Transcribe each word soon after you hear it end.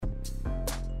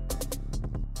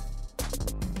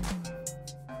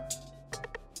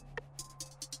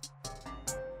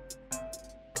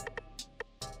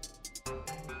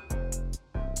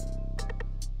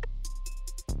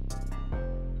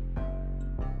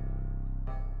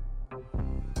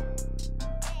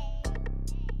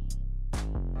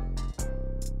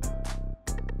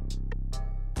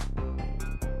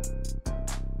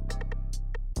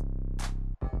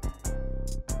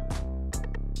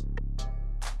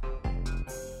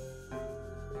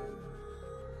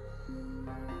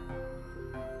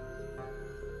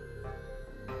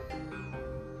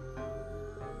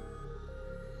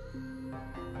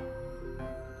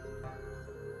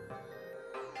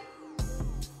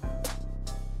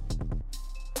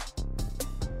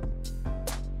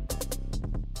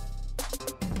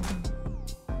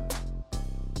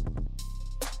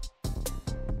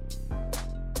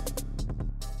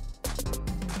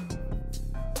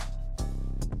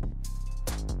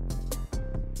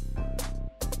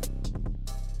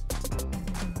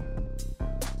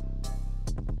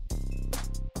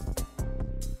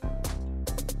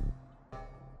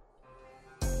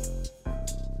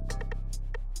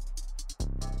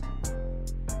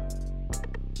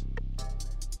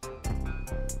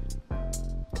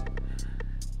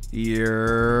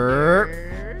Yeah.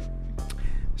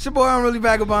 It's your boy, I'm Really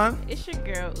Vagabond. It's your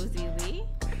girl, Uzi Lee.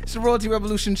 It's the Royalty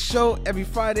Revolution show every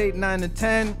Friday, 9 to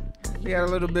 10. We had a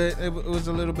little bit, it was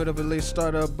a little bit of a late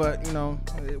startup, but you know,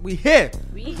 we here.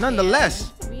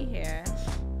 Nonetheless. We here.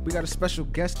 We got a special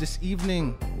guest this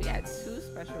evening. We got two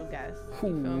special guests.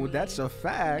 Ooh, that's a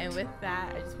fact. And with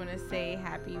that, I just want to say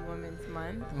Happy Women's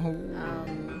Month.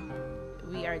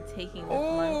 We are taking this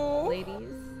month, ladies.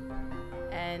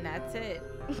 And that's it.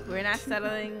 We're not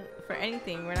settling for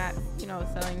anything. We're not,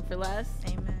 settling for less.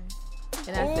 Amen.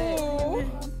 And that's it.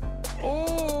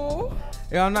 Oh.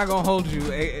 Yeah, I'm not gonna hold you.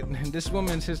 This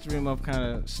Women's History Month kind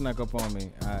of snuck up on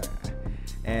me.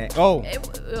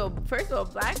 First of all,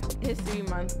 Black History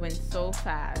Month went so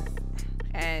fast,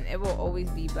 and it will always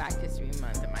be Black History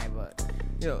Month in my book.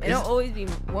 It'll always be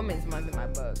Women's Month in my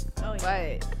book. Oh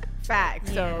yeah. But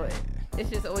facts. Yeah. So it's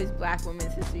just always Black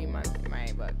Women's History Month in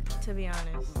my book. To be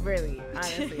honest. Really,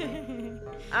 honestly.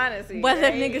 Honestly. Whether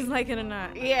right? niggas like it or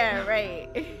not. Yeah, right.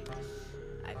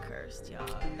 I cursed, y'all.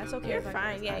 That's okay. You're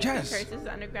fine. Yeah, you can curse. This is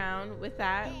underground. With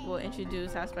that, we'll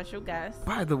introduce our special guest.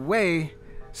 By the way,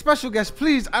 special guest,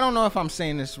 please. I don't know if I'm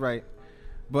saying this right,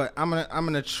 but I'm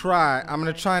gonna try. I'm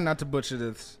gonna try not to butcher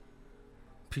this.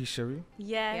 P. Cherie.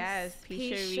 Yes.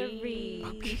 P. Cherie.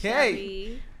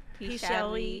 Okay. P.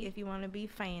 Cherie, if you want to be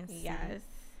fancy. Yes.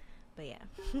 But yeah.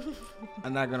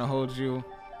 I'm not gonna hold you.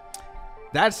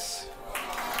 That's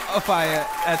a fire.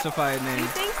 That's a fire name. You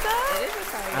think so? It is a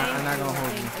fire name. I'm not gonna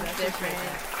hold you. It's different.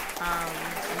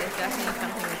 And it's definitely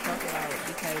something to talk about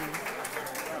because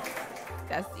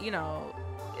that's,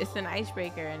 it's an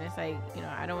icebreaker, and it's like,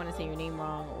 I don't want to say your name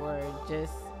wrong, or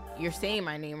just you're saying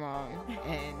my name wrong,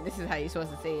 and this is how you're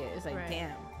supposed to say it. It's like, right.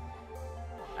 Damn.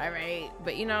 All right,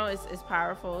 but it's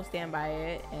powerful. Stand by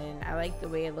it, and I like the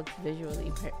way it looks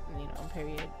visually.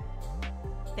 Period.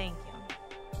 Thank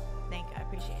you. I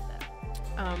appreciate that.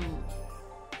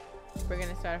 We're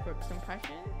gonna start off with some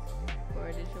questions,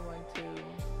 or did you want to?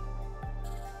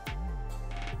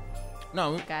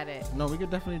 No, got it. No, we could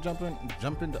definitely jump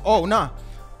into. Oh, nah.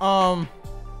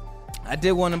 I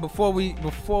did want to before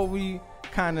we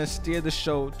kind of steer the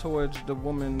show towards the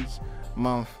Women's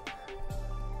Month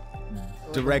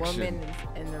direction. The woman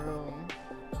in the room.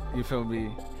 You feel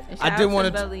me? I did want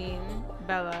to.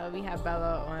 Bella, we have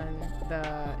Bella on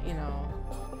the.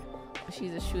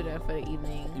 She's a shooter for the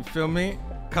evening. You feel me?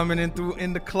 Coming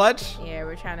in the clutch. Yeah,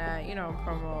 we're trying to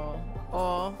promote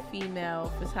all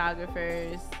female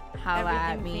photographers. Holla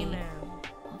at me. Female.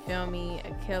 You feel me?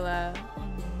 Akila.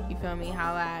 You feel me?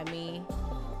 Holla at me.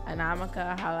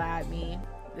 Anamika. Holla at me.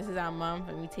 This is our month,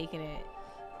 and we taking it.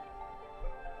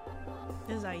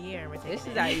 This is our year. This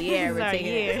is our year. We're taking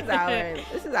it.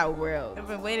 This is our world. I've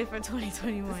been waiting for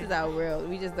 2021. This is our world.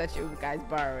 We just let you guys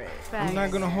borrow it. Facts. I'm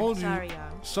not gonna hold you. Sorry,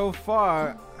 y'all. So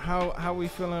far, how we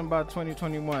feeling about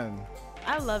 2021?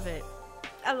 I love it.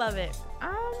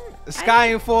 The sky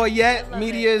ain't fall yet.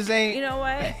 Medias ain't. You know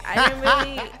what? I didn't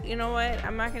really. You know what?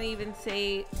 I'm not gonna even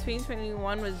say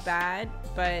 2021 was bad,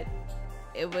 but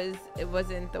it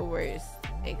wasn't the worst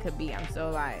it could be. I'm still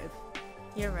alive.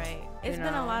 You're right. It's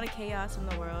been a lot of chaos in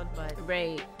the world, but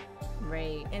right.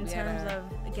 In terms of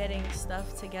getting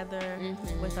stuff together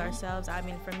with ourselves, I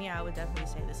mean, for me, I would definitely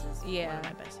say this is one of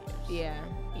my best years.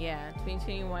 Yeah.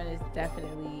 2021 is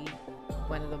definitely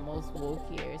one of the most woke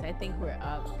years. I think we're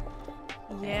up.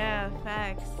 Yeah,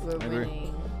 facts. We're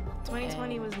winning.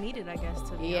 2020 was needed, I guess.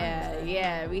 To be honest.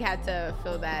 Yeah. We had to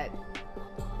feel that.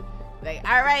 Like,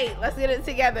 all right, let's get it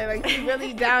together. Like, you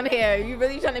really down here? You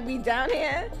really trying to be down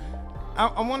here?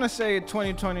 I want to say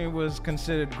 2020 was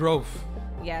considered growth.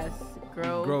 Yes,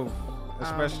 growth.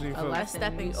 Especially for a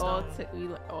stepping stone.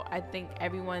 I think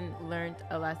everyone learned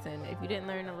a lesson. If you didn't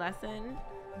learn a lesson,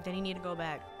 then you need to go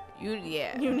back. You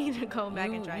need to go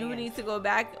back and try again. You need to go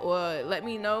back, or let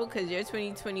me know, because your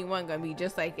 2021 gonna be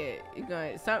just like it. It's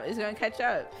gonna catch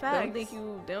up. Facts.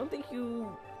 Don't think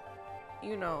you.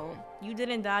 You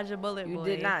didn't dodge a bullet. You boy.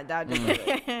 did not dodge a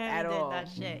bullet at all. Did not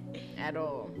shit at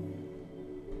all.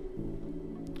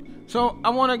 So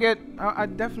I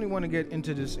definitely want to get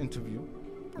into this interview.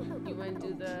 You want to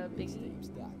do the Biggie?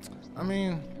 I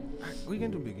mean, we can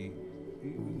do Biggie.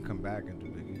 We can come back and do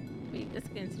Biggie. Let's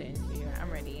get into the interview. I'm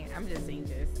ready. I'm just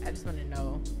anxious. I just want to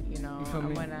know, I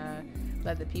want to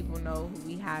let the people know who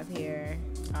we have here.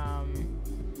 I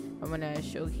want to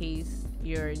showcase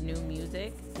your new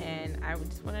music, and I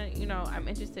just want to, I'm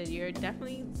interested. You're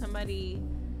definitely somebody,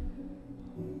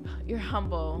 you're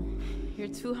humble. You're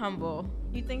too humble.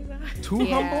 You think so? Too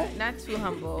humble? Not too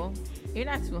humble. You're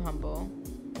not too humble.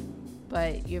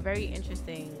 But you're very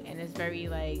interesting, and it's very,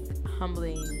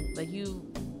 humbling. Like, you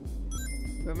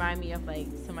remind me of,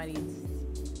 somebody's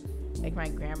like my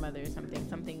grandmother or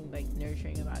something like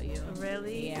nurturing about you.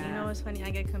 Really? Yeah. You know what's funny?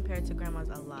 I get compared to grandmas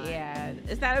a lot. Yeah,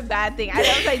 it's not a bad thing. I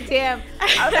was like, damn.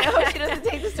 I was like, I hope she doesn't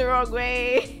take this the wrong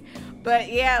way.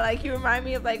 But yeah, like you remind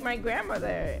me of like my grandmother,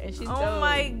 and she's dope. Oh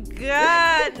my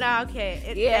god! No,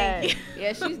 okay. Yeah,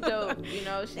 yeah, she's dope. You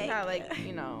know, she's not like,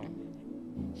 you know,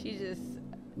 she's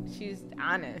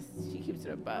honest. She keeps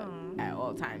it above at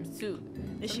all times too.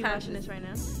 Is she watching this right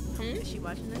now? Is she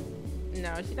watching this?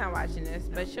 No, she's not watching this,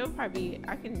 but she'll probably.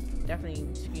 I can definitely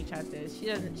screenshot this.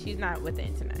 She's not with the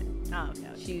internet. Oh,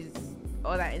 okay. She's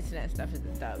all that internet stuff is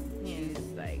a dub. Yeah. She's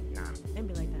like, nah. It'd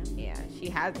be like that. Yeah, she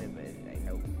has it, but it's like,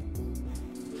 nope.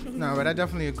 No, but I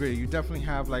definitely agree. You definitely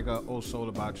have like a old soul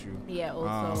about you. Yeah, old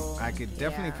soul. I could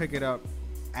definitely pick it up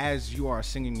as you are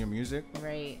singing your music.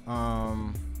 Right.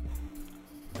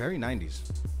 Very 90s.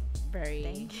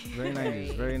 Very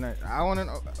 90s. Very nice. I want to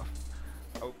know.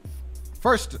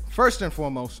 First and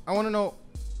foremost, I want to know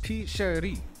P.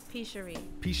 Cherie. P. Cherie.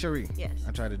 P. Cherie. Yes.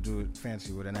 I tried to do it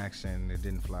fancy with an accent. It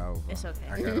didn't fly over. It's okay.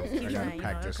 I gotta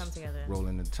practice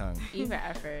rolling the tongue. Even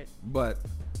effort. But,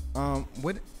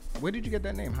 where did you get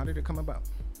that name? How did it come about?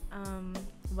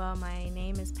 Well, my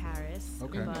name is Paris.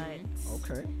 Okay.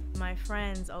 But my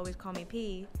friends always call me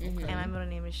P, Mm-hmm. and my middle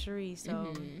name is Cherie.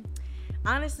 So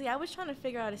honestly, I was trying to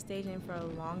figure out a stage name for a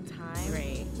long time.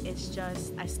 Right. It's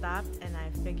just I stopped and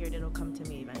I figured it'll come to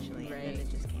me eventually. Right. And then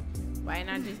it just came. Why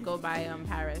not just go by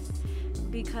Paris?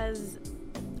 Because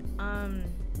I'm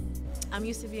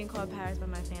used to being called Paris by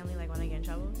my family, like when I get in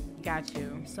trouble. Got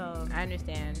you. So I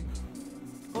understand.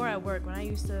 Or at work, when I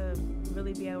used to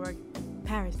really be at work,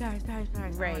 Paris.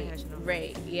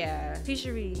 Right, yeah. P.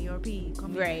 Cherie or P. Call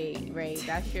me Right.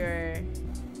 That's your,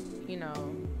 you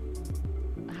know,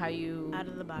 how you out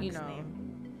of the box name.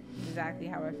 Exactly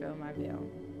how I feel in my bill.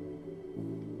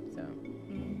 So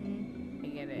I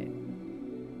get it.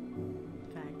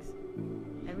 Facts.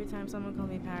 Every time someone calls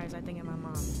me Paris, I think of my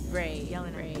mom. Right.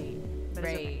 Yelling at me. But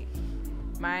right. Okay.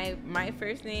 My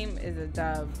first name is a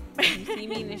dub. If you see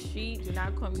me in the street, do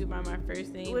not call me by my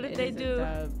first name. What if they do? A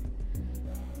dub.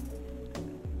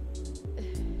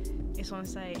 It's on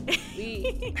site.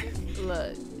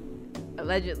 Look,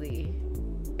 allegedly.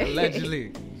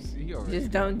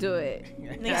 Just don't do it.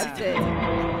 That's it.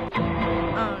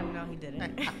 Oh no, he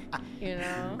didn't. You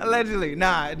know. Allegedly,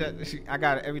 nah. I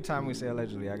got it. Every time we say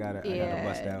allegedly, I gotta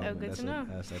bust down. Oh, good to know.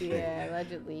 Yeah,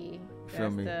 allegedly.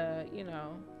 That's the, you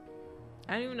know.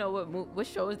 I don't even know what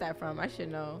show is that from. I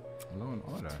should know. Law and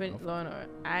Order. Law and Order.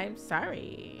 I'm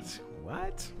sorry.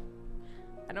 What?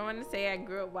 I don't want to say I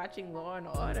grew up watching Law and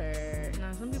Order.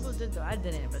 No, some people did though. I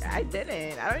didn't. But I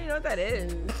didn't. I don't even know what that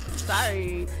is.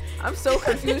 Sorry. I'm so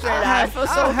confused right now. I feel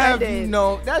so offended.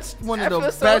 That's one of the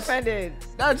best. So offended.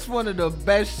 That's one of the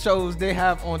best shows they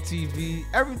have on TV.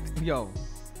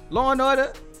 Law and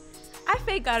Order. I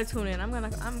fake gotta tune in. I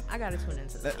gotta tune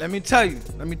into this. Let me tell you.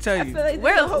 I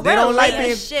feel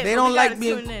like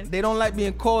they don't like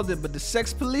being called it, but the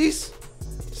Sex Police,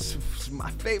 it's my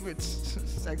favorite.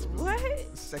 Sex. What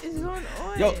is going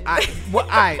on?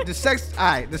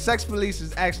 The Sex Police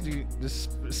is actually the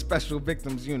Special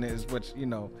Victims Unit, is what you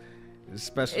know.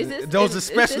 Those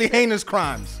especially heinous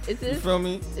crimes. You feel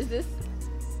me? Is this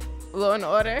Law and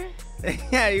Order?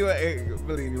 Yeah, you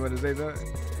want to say something?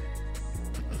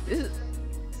 Is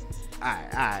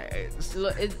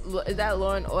that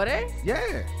Law and Order?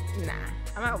 Yeah. Nah,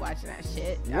 I'm not watching that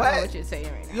shit. What? I don't know what you're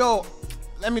saying right now.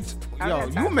 Yo,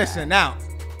 you missing out.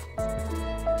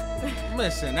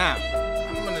 Missing out.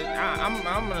 I'm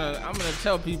gonna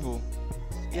tell people.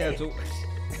 Yeah.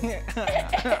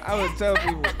 I'm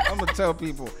gonna tell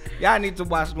people. Y'all need to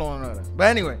watch Law and Order. But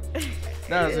anyway,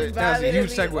 that was a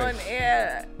huge segue. On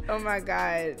air. Oh my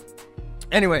god.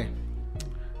 Anyway,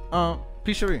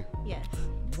 P. Cherie. Yes.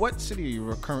 What city are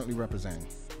you currently representing?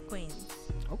 Queens.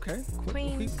 Okay.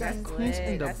 Queens. We got Queens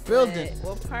in the building.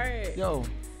 What part? Yo.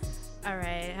 All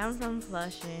right, I'm from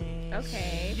Flushing.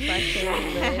 Okay,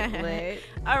 Flushing, lit.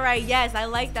 All right, yes, I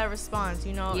like that response.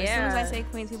 You know, yeah. As soon as I say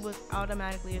Queens, people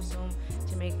automatically assume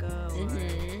Jamaica or,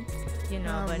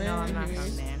 but no, I'm not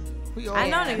from there. I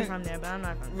know niggas from there, but I'm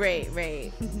not from there.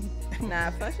 Right.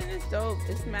 Nah, Flushing is dope.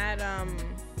 It's mad,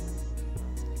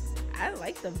 I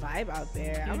like the vibe out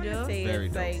there. I would say very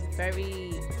it's dope. Like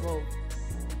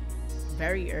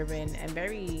very urban and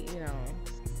very,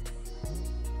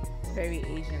 very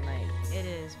Asian-like. It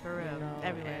is, for real.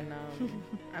 Everywhere. And,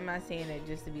 I'm not saying it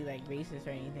just to be like racist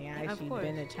or anything. I actually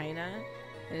been to China,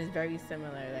 and it's very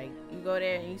similar. Like you go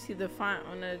there and you see the font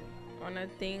on a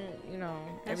thing,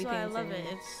 That's why I love it.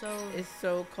 It's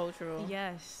so cultural.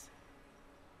 Yes.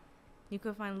 You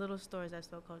could find little stores that's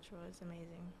so cultural. It's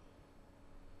amazing.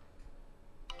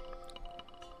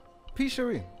 P.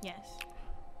 Cherie. Yes.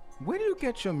 Where do you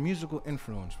get your musical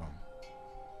influence from?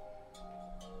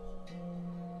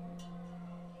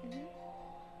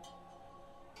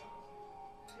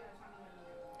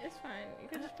 It's fine. You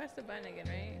can just press the button again,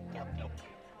 right? Yep.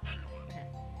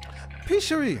 P.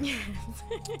 Cherie.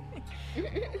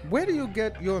 Where do you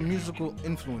get your musical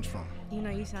influence from? You know,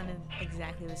 you sounded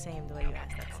exactly the same the way you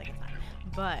asked that the second time.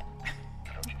 But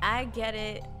I get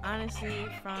it, honestly,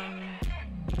 from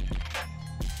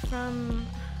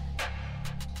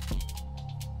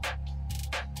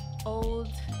old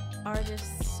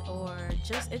artists, or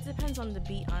just, it depends on the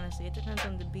beat, honestly. It depends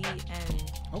on the beat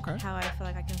and how I feel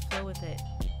like I can flow with it.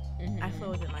 I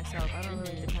flow with it myself. I don't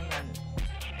really depend on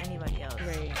anybody else.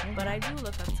 Right. But I do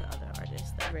look up to other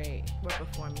artists that work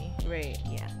before me. Right.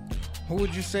 Yeah. Who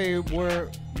would you say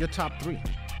were your top 3?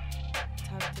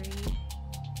 Top 3?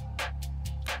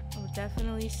 I would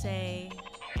definitely say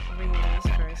Riri's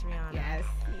first, Rihanna. Yes.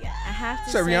 Yeah. I have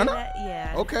to say Rihanna? That.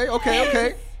 Yeah.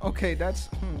 Okay, that's...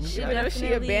 She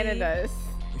abandoned us.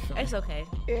 It's okay.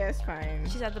 Yeah, it's fine.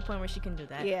 She's at the point where she can do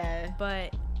that. Yeah.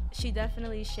 But she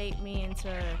definitely shaped me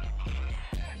into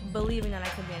believing that I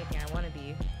could be anything I want to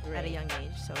be at a young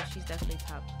age. So she's definitely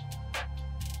top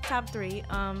 3.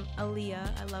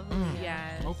 Aaliyah, I love Aaliyah.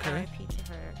 Yeah. Okay. R.I.P.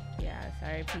 to her. Yeah,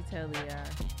 R.I.P. to Aaliyah.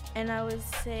 And I would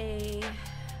say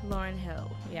Lauryn Hill.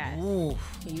 Yes. Ooh.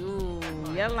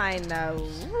 Your lineup.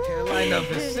 Your lineup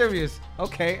is serious.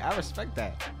 Okay, I respect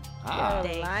that.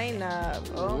 Your lineup.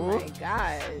 Oh my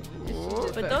God.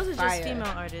 But those are just female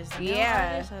artists.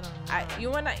 Yeah. Artists, I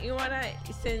don't know. You wanna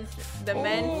since the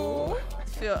men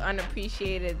feel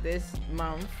unappreciated this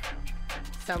month,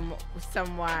 some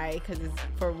why, because it's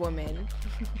for women.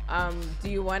 Do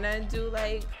you wanna do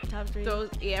like top 3? Those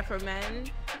for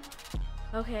men?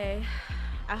 Okay.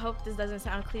 I hope this doesn't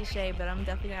sound cliche, but I'm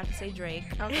definitely gonna have to say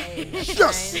Drake. Okay.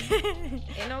 Yes.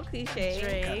 Ain't no cliche.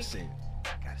 Drake. Gotta say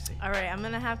it. All right, I'm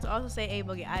gonna have to also say A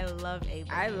Boogie. I love A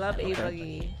Boogie. I love A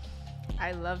Boogie.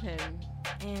 I love him.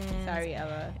 And sorry,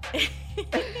 Ella.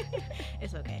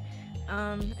 It's okay.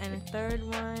 And a third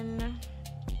one,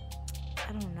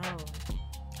 I don't know.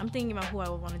 I'm thinking about who I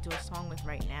would want to do a song with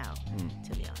right now.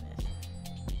 To be honest,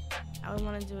 I would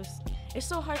want to do it's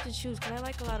so hard to choose because I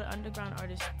like a lot of underground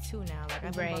artists too now.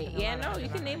 Like, yeah, no, you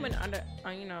can name an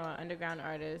underground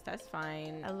artist. That's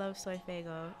fine. I love Soy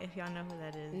Fago. If y'all know who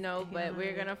that is. No, but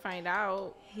we're gonna find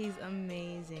out. He's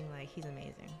amazing. Like, he's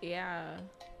amazing. Yeah.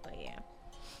 But yeah.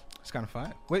 It's kind of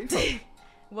fun. Where you from?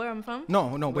 Where I'm from? No,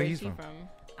 where he's from.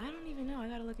 I don't even know. I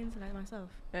gotta look into that myself.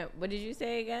 What did you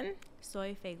say again?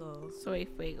 Soy Fago. Soy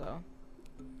Fago.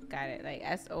 Got it. Like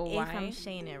SOY. If I'm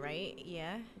saying it right,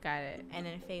 yeah. Got it. And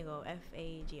then Fago,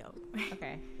 Fago.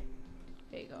 Okay.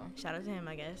 Fago. Shout out to him,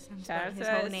 I guess. Shout out to his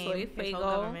whole name, Soy his whole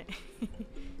Fago. government.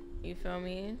 You feel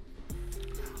me?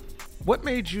 What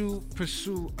made you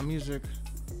pursue a music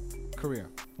career?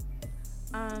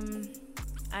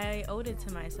 I owed it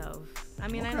to myself. I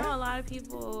mean, I know a lot of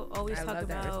people always talk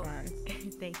about.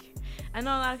 Thank you. I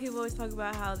know a lot of people always talk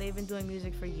about how they've been doing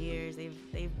music for years. They've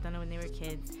done it when they were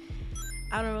kids.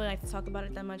 I don't really like to talk about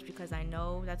it that much because I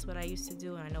know that's what I used to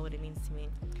do and I know what it means to me.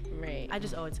 Right. I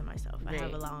just owe it to myself. Right.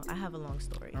 I have a long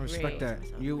story. I respect that.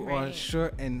 You are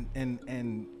sure and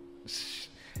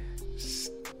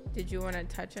Did you want to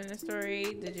touch on the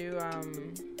story? Did you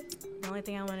The only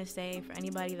thing I want to say for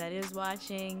anybody that is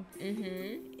watching,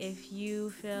 if you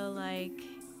feel like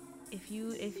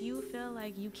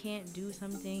you can't do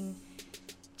something,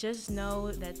 just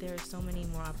know that there are so many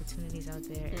more opportunities out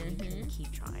there, and you can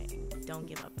keep trying. Don't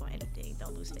give up on anything.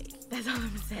 Don't lose faith. That's all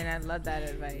I'm saying. And I love that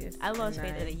advice. I lost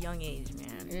faith at a young age,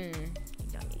 man.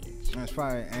 Young age. That's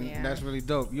fire, and that's really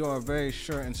dope. You are very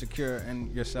sure and secure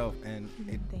in yourself, and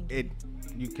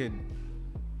you could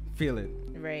feel it.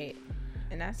 Right,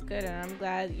 and that's good. And I'm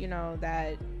glad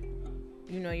that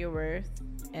you know your worth,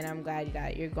 and I'm glad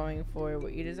that you're going for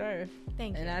what you deserve.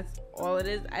 Thank you. And that's all it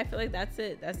is. I feel like that's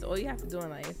it. That's all you have to do in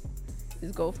life.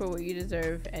 Is go for what you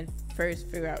deserve and first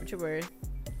figure out your worth.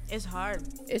 It's hard.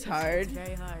 It's hard. It's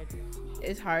very hard.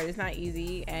 It's hard. It's not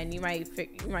easy, and you might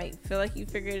feel like you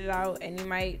figured it out, and you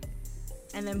might.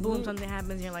 And then boom, something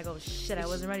happens, and you're like, oh shit, I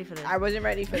wasn't ready for this. I wasn't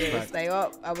ready for this. Like,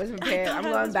 oh, I wasn't prepared. I'm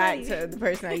going back to the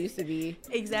person I used to be.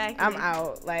 Exactly. I'm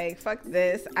out. Like, fuck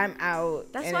this. I'm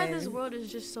out. That's why this world is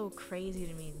just so crazy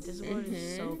to me. This world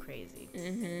is so crazy.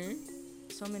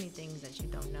 So many things that you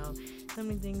don't know. So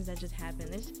many things that just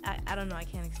happen. I don't know. I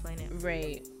can't explain it.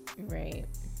 Right.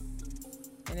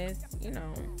 And it's,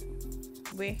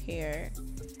 we're here.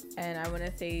 And I want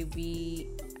to say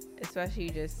especially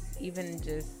just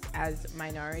as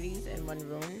minorities in one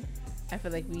room, I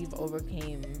feel like we've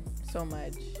overcame so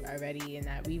much already, and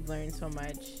that we've learned so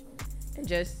much, and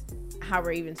just how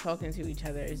we're even talking to each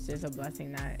other is just a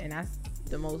blessing. And that's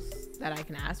the most that I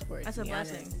can ask for. That's a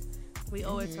blessing. We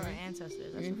owe it to our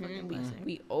ancestors. That's a fucking blessing.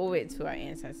 We owe it to our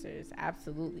ancestors.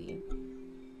 Absolutely.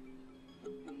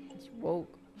 It's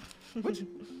woke.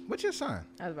 What's your sign?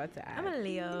 I was about to ask. I'm a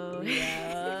Leo.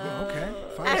 Oh, okay.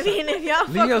 Fire I mean, if y'all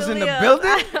Leo's in the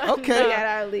building? Okay. We got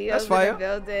our Leos in the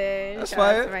building. That's Shout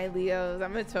fire. out to my Leos.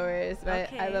 I'm a Taurus, but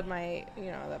Okay. I love my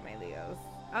Leos.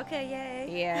 Okay, yay.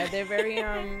 Yeah, they're very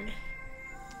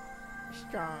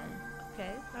strong.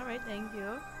 Okay, all right, thank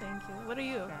you. What are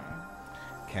you? Strong.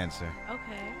 Cancer.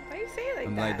 Okay. Why you say it like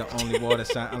I'm that? like the only water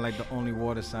sign. I'm like the only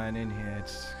water sign in here.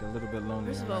 It's a little bit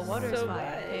lonely. First of all, water is So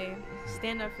fire. what? Okay,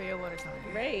 stand up for your water sign.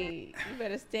 Right. You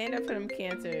better stand up for them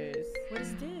cancers. What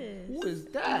is this? Who is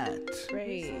that?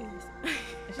 Right.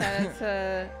 Shout out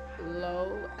to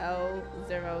Low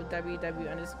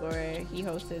L0WW_. He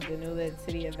hosted the New Lit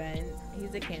City event.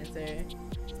 He's a Cancer.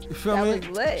 You feel That me?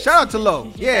 was lit. Shout out to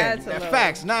Low. Yeah, Shout out to Low.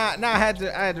 facts. Now I had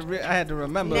to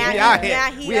remember. Now we out he-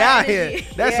 now here. he We got out here. energy.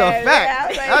 That's Yeah, a fact. yeah, I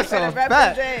was like, That's you a better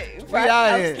fact. represent. We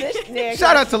out here.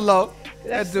 Shout out to Low.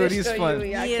 That dude, he's fun.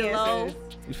 Yeah, Low.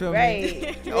 You feel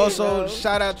Right. me? Also, Low.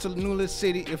 shout out to New Lit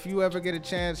City. If you ever get a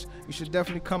chance, you should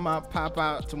definitely pop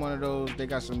out to one of those. They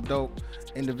got some dope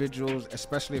individuals,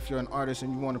 especially if you're an artist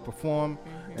and you want to perform.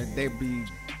 And they'd be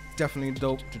definitely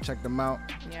dope to check them out.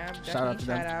 Yeah, Shout out to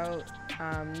them.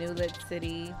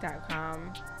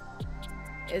 newlitcity.com.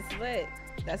 It's lit.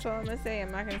 That's all I'm gonna say.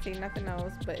 I'm not gonna say nothing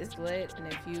else, but it's lit. And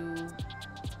if you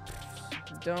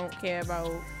don't care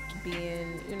about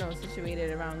being,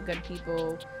 situated around good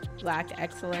people, Black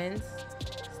excellence,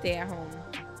 stay at home.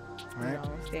 Right.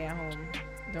 Stay at home.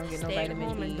 Don't get no Stay at vitamin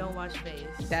home D. and don't watch face.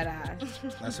 Dead ass.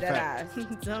 That's a Dead fact. ass.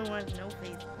 Don't watch no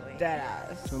face, boy. Dead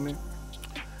ass. Feel me?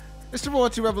 It's the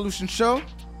Royalty Revolution Show.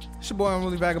 It's your boy,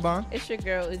 Unruly Vagabond. It's your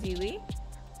girl, Izzy Lee.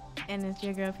 And it's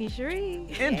your girl, Fishery.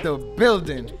 In the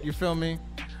building. You feel me?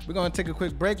 We're going to take a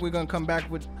quick break. We're going to come back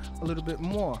with a little bit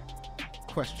more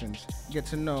questions. Get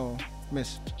to know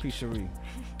Miss Fishery.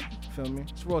 Feel me?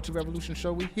 It's the Royalty Revolution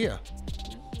Show. We here.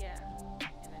 Yeah.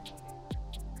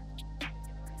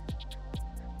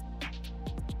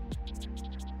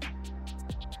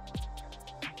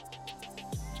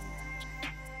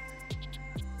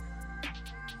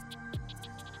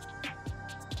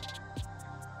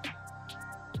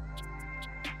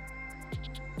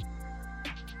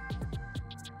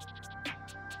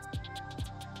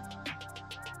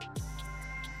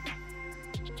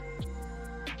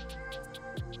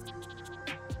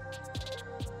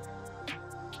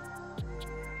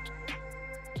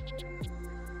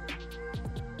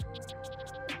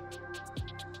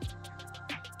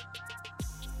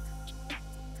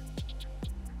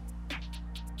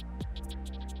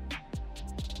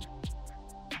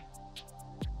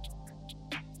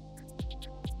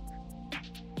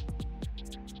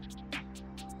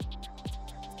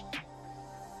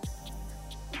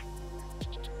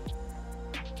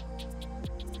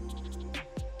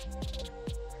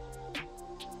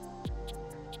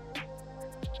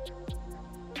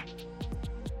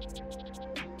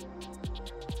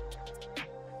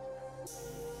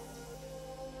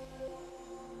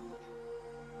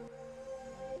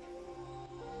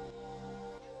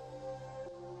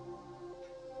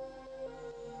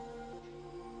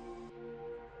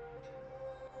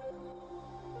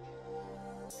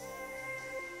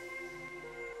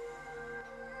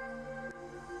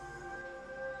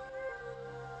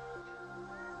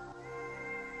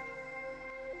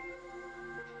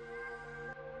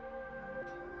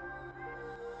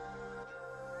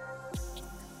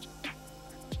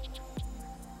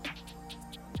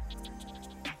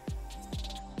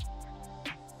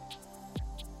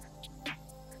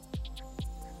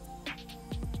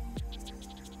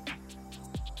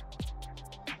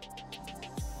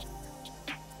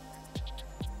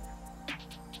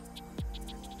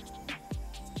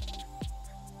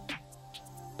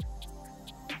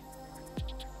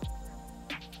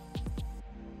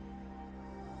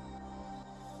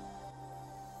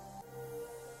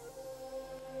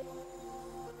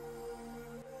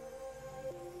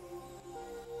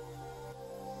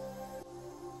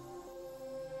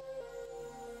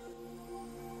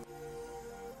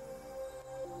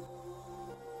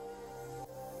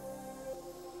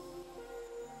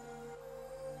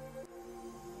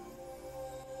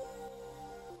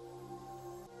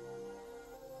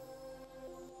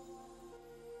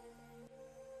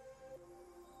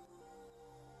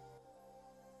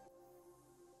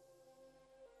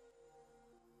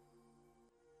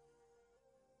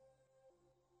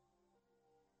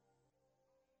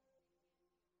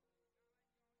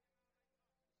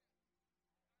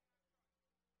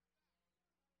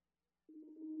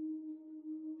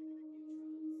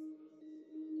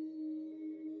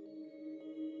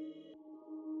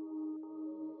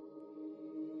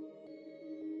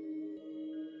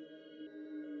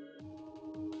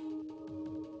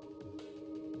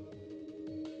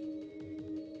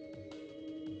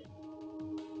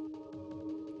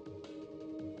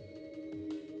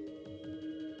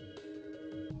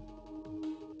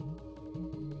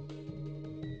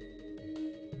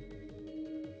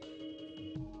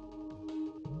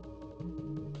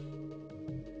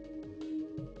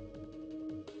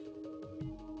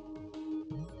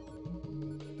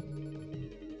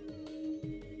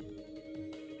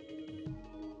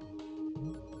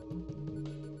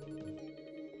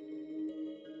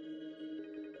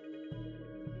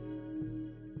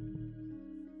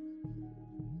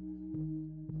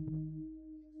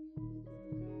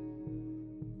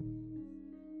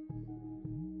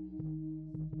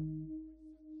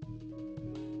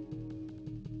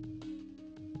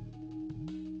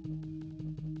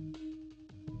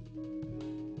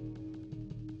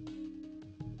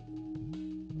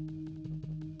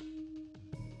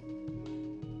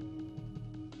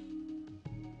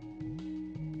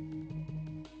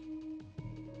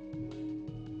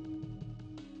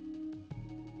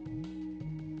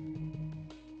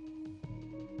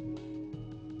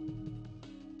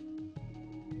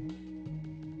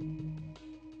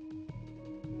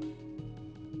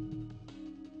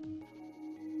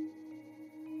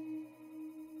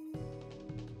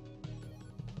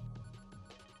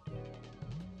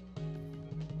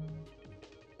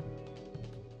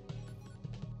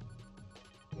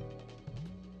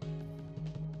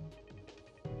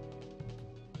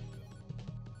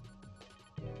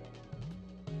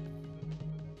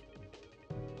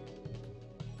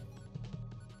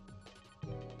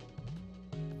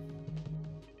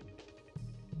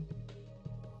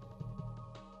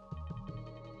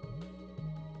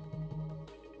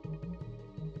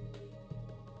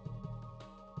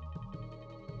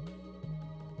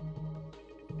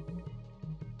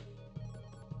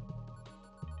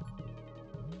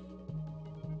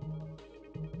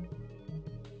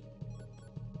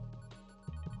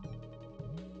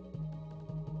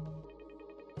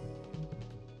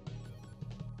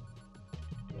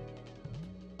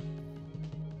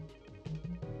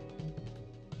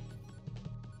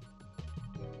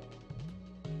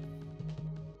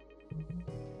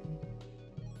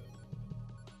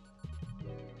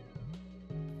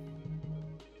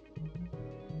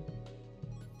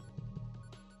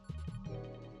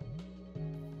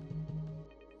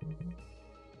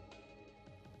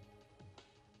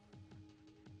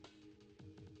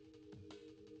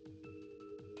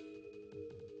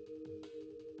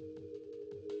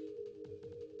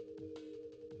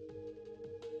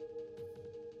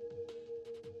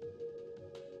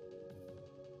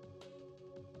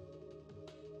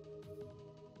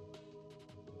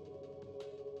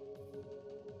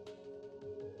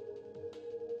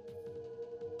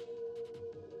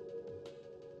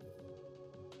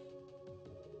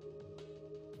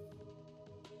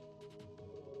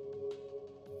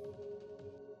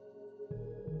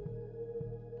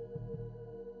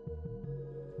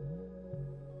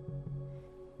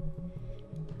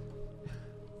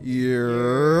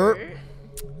 Yeah.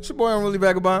 It's your boy, Unruly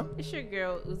Vagabond. It's your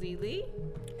girl, Uzi Lee.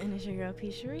 And it's your girl,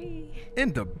 P. Cherie.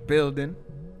 In the building.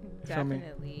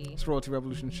 Definitely. It's Royalty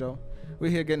Revolution Show.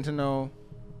 We're here getting to know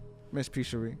Miss P.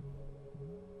 Cherie.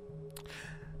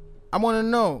 I want to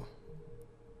know,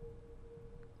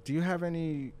 do you have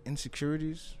any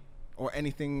insecurities or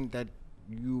anything that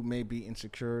you may be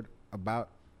insecure about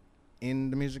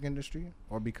in the music industry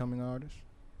or becoming an artist?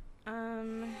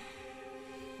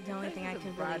 The only thing I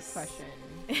can broad really question.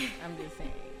 I'm just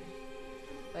saying,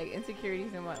 like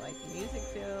insecurities in what, like the music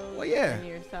field? Well, yeah. In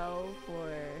yourself,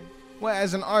 or Well,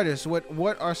 as an artist,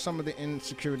 what are some of the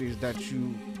insecurities that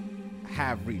you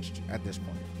have reached at this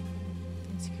point?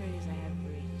 insecurities I have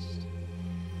reached.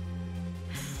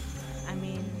 I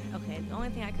mean, okay, the only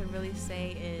thing I could really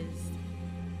say is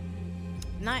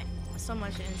not so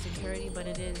much an insecurity, but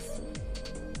it is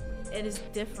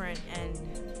different and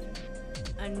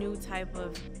a new type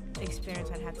of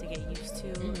experience I'd have to get used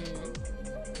to.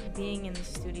 Being in the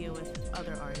studio with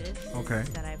other artists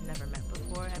that I've never met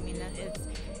before. I mean,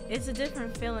 it's a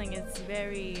different feeling. It's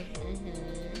very,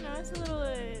 you know, it's a little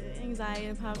anxiety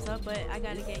that pops up, but I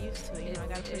got to get used to it. You know, I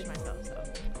got to push myself. So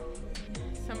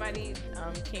somebody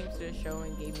came to the show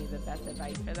and gave me the best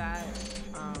advice for that,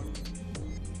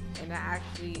 and that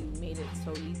actually made it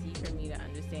so easy for me to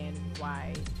understand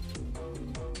why,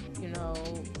 you know,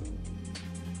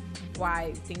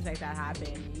 why things like that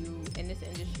happen. You in this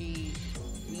industry,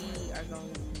 we are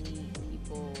going to meet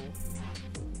people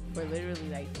for literally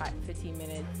like 15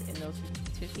 minutes, and those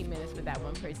 15 minutes with that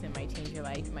one person might change your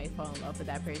life. You might fall in love with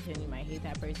that person, you might hate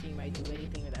that person, you might do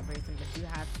anything with that person, but you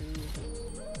have to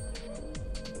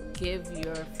give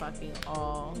your fucking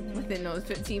all within those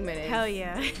 15 minutes. hell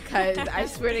yeah. Because I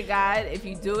swear to God, if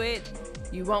you do it,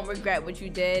 you won't regret what you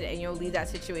did, and you'll leave that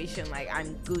situation like,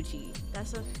 I'm Gucci.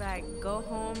 That's a fact. Go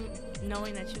home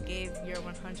knowing that you gave your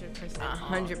 100%.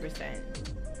 100%.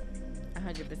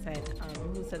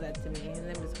 100%. Who said that to me? His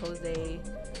name was Jose.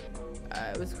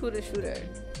 It was Huda Shooter.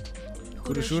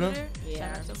 Huda Shooter? Yeah.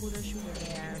 Shout out to Huda Shooter.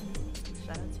 Yeah.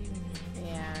 Shout out to you.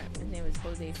 Yeah. His name was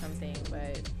Jose something,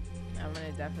 but I'm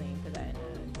gonna definitely put that in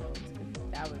the notes.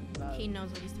 'Cause that was love. He knows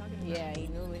what he's talking about. Yeah, he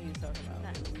knew what he was talking about.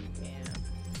 Nice. Yeah.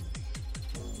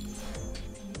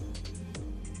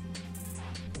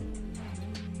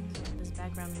 This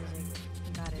background music,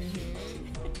 got it.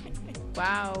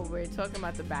 While we're talking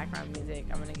about the background music,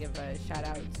 I'm gonna give a shout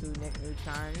out to Nick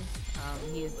Neutrons.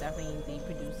 He is definitely the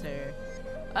producer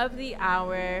of the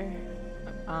hour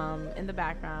in the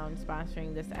background,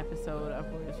 sponsoring this episode of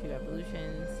Royalty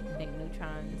Revolutions. Nick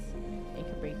Neutrons. You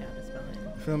can break down the spelling.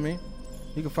 Feel me?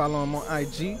 You can follow him on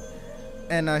IG,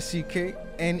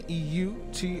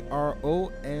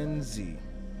 NickNeutronz.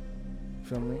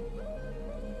 Feel me?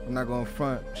 I'm not going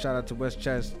front. Shout out to West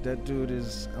Chest. That dude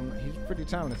is, he's pretty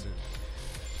talented.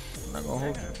 I'm not gonna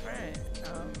hold you.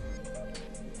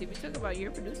 Did we talk about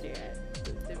your producer yet?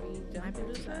 Did we jump My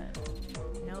producer? that?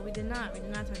 No, we did not. We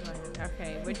did not talk about him.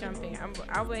 Okay, we're jumping.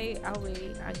 I'll wait.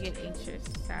 I'll get anxious.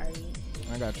 Sorry.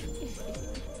 I got you.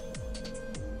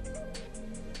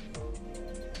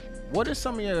 What are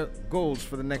some of your goals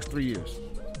for the next 3 years?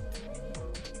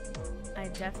 I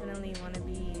definitely want to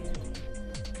be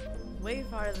way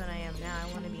farther than I am now. I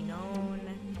want to be known.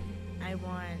 I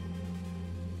want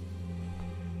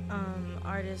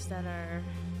artists that are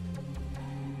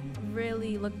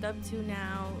really looked up to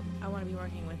now. I want to be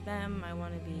working with them. I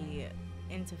want to be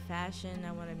into fashion.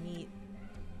 I want to meet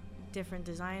different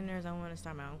designers. I want to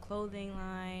start my own clothing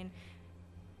line.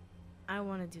 I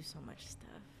want to do so much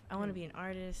stuff. I want to be an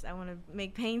artist. I want to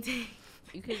make paintings.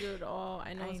 You can do it all.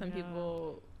 I know some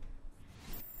people.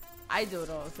 I do it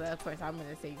all, so of course I'm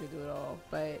gonna say you could do it all.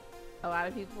 But a lot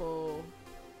of people,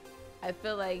 I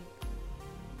feel like,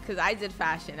 because I did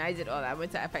fashion, I did all that. I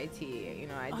went to FIT, you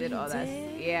know, I did all that.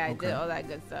 Yeah, I did all that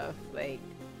good stuff. Like,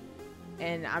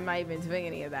 and I'm not even doing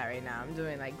any of that right now. I'm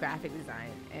doing like graphic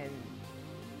design, and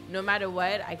no matter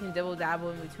what, I can dibble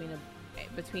dabble in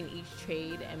between each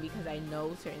trade, and because I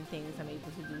know certain things, I'm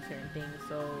able to do certain things.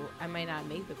 So I might not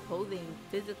make the clothing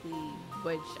physically,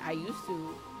 which I used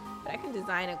to, but I can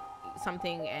design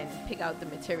something and pick out the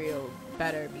material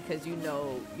better because you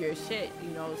know your shit, you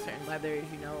know certain leathers,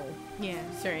 you know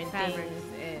certain things,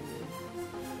 and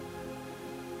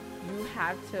you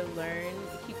have to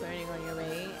keep learning on your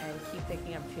way and keep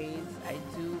picking up trades. I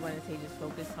do want to say just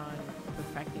focus on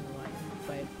perfecting one,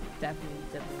 but definitely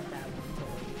dipping that into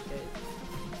all your shit.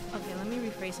 Okay, let me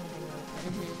rephrase something real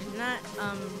quick. Not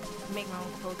make my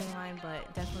own clothing line, but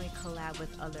definitely collab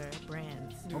with other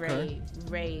brands. Okay.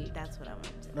 Right. That's what I want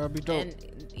to do. That'd be dope. And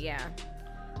yeah.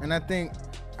 And I think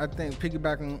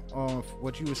piggybacking on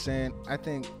what you were saying, I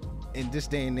think in this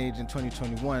day and age in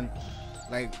 2021,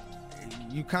 like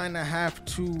you kind of have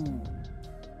to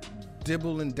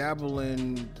dibble and dabble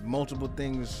in multiple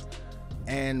things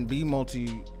and be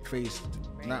multi-faced,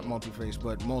 not multi-faced,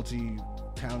 but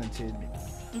multi-talented.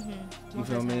 You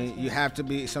feel me? You have to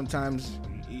be. Sometimes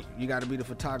you got to be the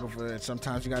photographer.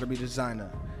 Sometimes you got to be the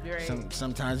designer. Right.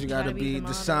 Sometimes you got to be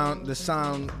the sound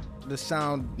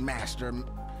master.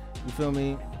 You feel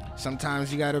me?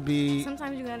 Sometimes you got to be.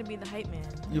 Sometimes you got to be the hype man.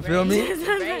 You feel me?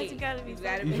 Sometimes you got to be.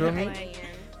 You feel me?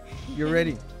 You're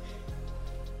ready.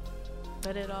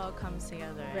 But it all comes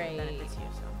together and benefits you.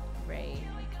 So. Right.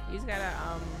 You just gotta.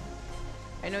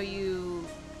 I know you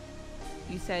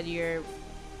said you're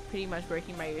pretty much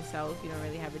working by yourself. You don't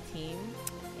really have a team.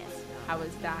 Yes. How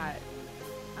was that?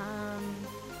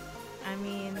 I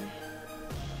mean,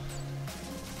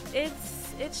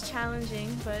 it's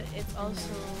challenging, but it's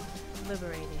also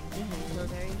liberating. So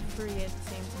very free at the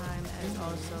same time as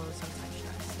also sometimes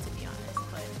stressed, to be honest.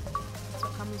 But that's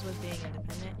what comes with being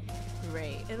independent.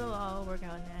 Right. It'll all work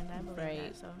out in the end, I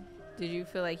believe that. So. Did you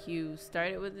feel like you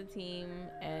started with a team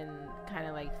and kind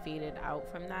of like faded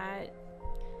out from that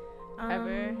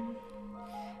ever?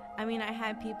 I mean, I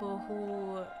had people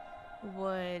who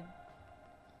would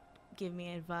give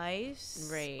me advice,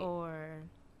 right? Or,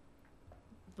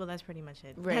 well, that's pretty much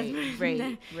it. Right.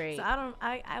 So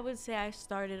I would say I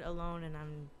started alone, and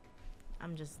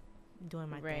I'm just doing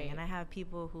my thing. And I have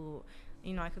people who,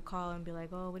 you know, I could call and be like,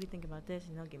 oh, what do you think about this?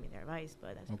 And they'll give me their advice.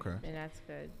 But that's okay. And that's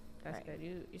good. That's good.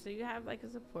 So you have like a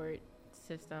support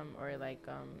system or like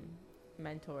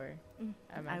mentor.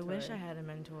 I wish I had a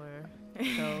mentor.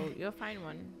 So you'll find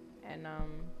one, and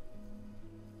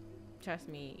trust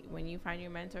me, when you find your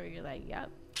mentor, you're like,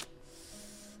 yep.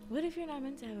 What if you're not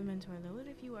meant to have a mentor though? What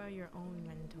if you are your own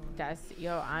mentor?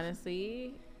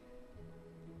 Honestly,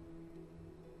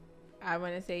 I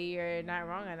want to say you're not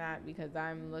wrong on that, because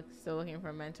I'm still looking for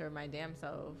a mentor of my damn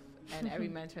self, and every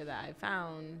mentor that I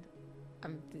found,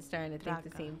 I'm starting to think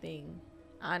the same thing,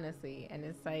 honestly. And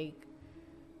it's like,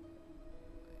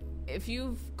 if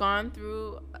you've gone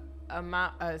through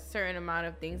a certain amount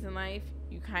of things in life,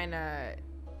 you kind of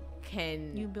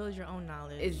can... You build your own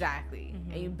knowledge. Exactly.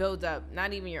 And you build up,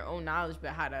 not even your own knowledge,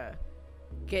 but how to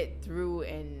get through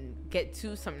and get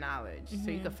to some knowledge. So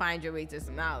you could find your way to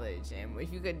some knowledge. And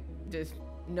if you could just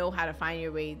know how to find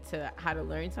your way to how to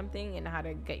learn something and how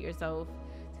to get yourself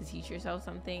to teach yourself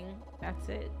something, that's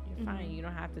it. You're fine. You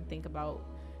don't have to think about,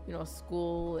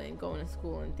 school and going to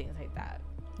school and things like that.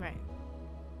 Right.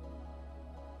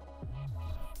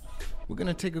 We're going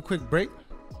to take a quick break.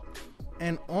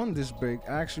 And on this break,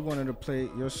 I actually wanted to play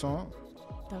your song.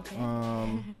 Okay.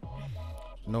 No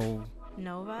vibes.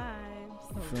 No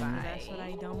vibes. That's what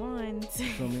I don't want.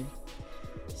 Feel me?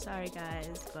 Sorry,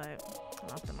 guys, but I'm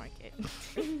off the market.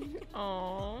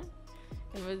 Aww.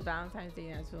 It was Valentine's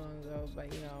Day not too long ago,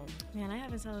 but Man, I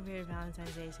haven't celebrated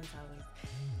Valentine's Day since I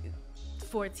was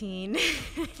 14.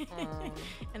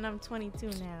 And I'm 22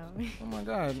 now. Oh my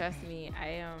God. Trust me,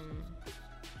 I'm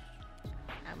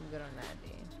good on that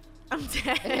day. I'm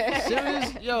dead.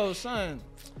 Serious? Yo, son.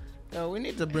 Yo, we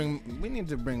need to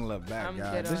bring love back, I'm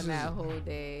guys. Good on that whole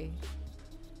day.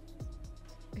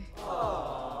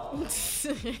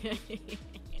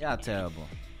 Y'all terrible.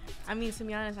 I mean, to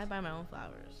be honest, I buy my own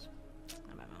flowers.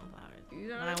 You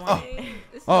know what I mean?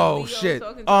 Oh shit.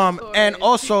 And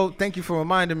also, thank you for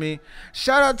reminding me.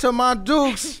 Shout out to my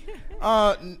Dukes,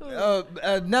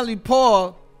 Nelly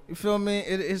Paul. You feel me?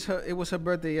 It was her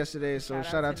birthday yesterday, so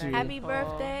shout out to you. Happy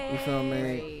birthday. You feel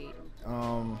me?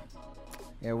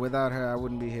 Yeah, without her, I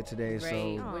wouldn't be here today. Right.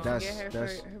 So that's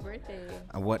for her birthday.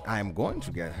 What I'm going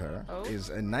to get her is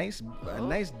a nice,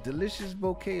 delicious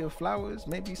bouquet of flowers,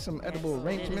 maybe some edible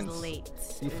arrangements. It is late.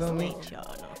 You feel me? Late,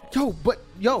 y'all.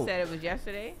 Yo. You said it was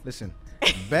yesterday. Listen,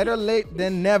 better late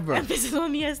than never. Emphasis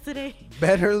on yesterday.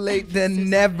 Better late than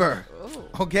never. Ooh.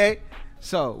 Okay.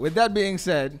 So with that being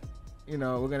said, we're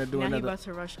gonna do another. Now about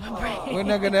to rush on break.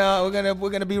 We're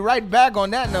gonna be right back on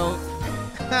that note.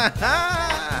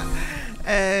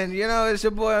 And it's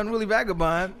your boy Unruly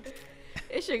Vagabond.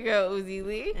 It's your girl Uzi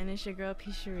Lee. And it's your girl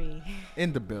P. Cherie.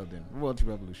 In the building. Royalty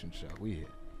Revolution Show. We here.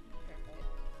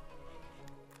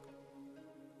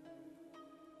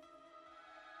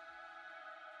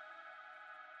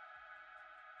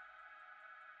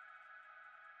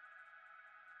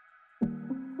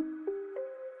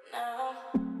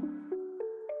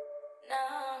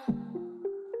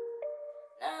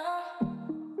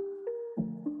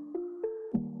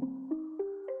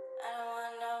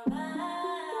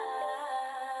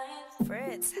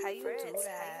 How you do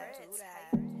that?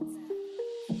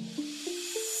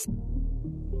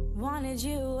 Wanted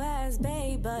you as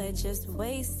babe, but just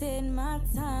wasted my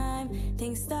time.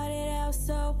 Things started out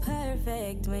so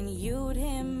perfect when you'd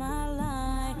hit my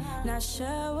line. Not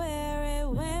sure where it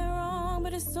went wrong,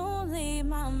 but it's only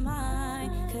my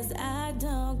mind. Cause I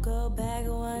don't go back,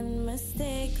 one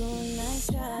mistake when I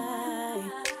try.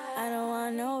 I don't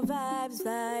want no vibes.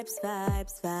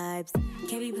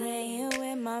 Can't be playing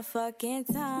with my fucking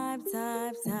time.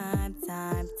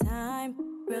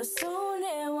 Real soon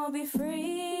it won't be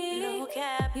free. No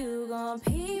cap, you gon'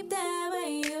 peep that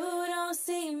when you don't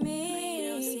see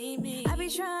me. I be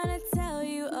trying to tell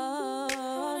you, oh,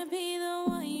 I wanna be the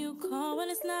one you call when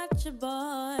it's not your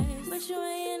boys. But you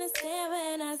ain't understand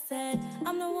when I said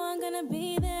I'm the one gonna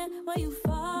be there when you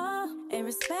fall. And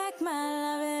respect my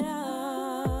love at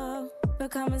all. But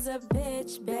karma's a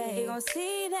bitch, babe. You gon'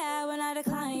 see that when I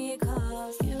decline your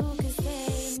calls. You can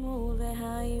stay moving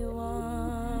how you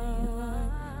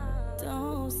want.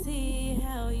 Don't see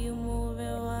how you moving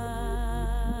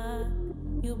wild.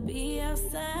 You be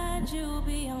outside, you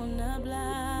be on the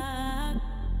block.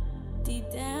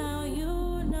 Deep down,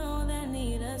 you know that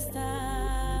need to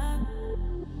stop.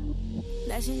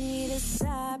 That you need to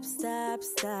stop.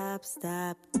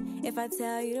 If I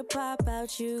tell you to pop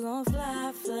out, you gon'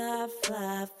 flop.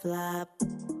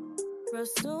 Real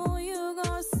soon you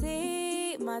gon'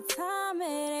 see my time, it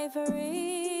ain't for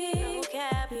real. No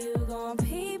cap, you gon'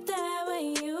 peep that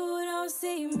when you don't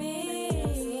see me.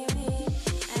 I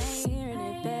ain't hearing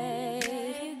it,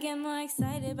 babe. You get more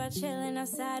excited about chilling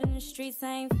outside in the streets,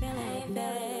 I ain't feeling it,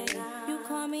 babe. You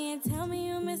call me and tell me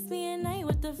you miss me at night,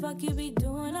 what the fuck you be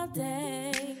doing all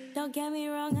day? Don't get me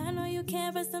wrong, I know you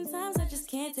can, but sometimes I just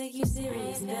can't take you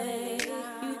serious, babe.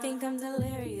 You think I'm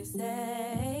delirious,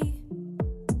 eh?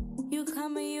 You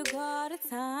come and you go all the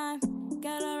time.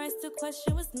 Got all rights to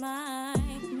question what's mine.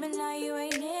 But now you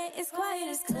ain't it, it's quiet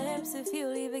as clips. If you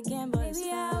leave again, boy, maybe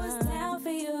I was down for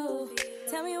you.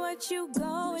 Tell me what you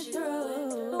going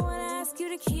through. But when I ask you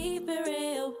to keep it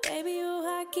real, baby, you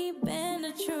are keeping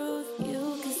the truth.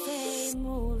 You can stay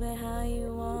moving how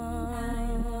you want.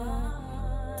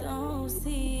 Don't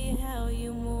see how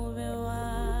you moving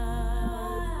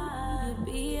wild. You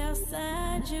be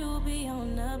outside, you be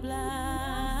on the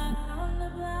block.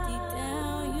 Deep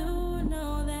down, you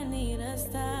know that need to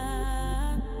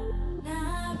stop.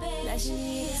 That you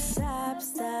need to stop.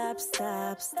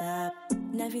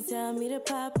 Now if you tell me to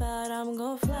pop out, I'm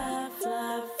gon' flop.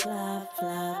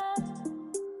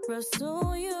 Real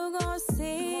soon you gon'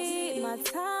 see my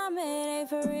time, it ain't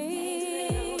for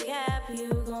real. Cap,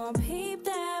 you gon' peep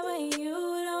that when you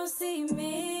don't see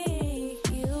me.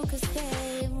 You can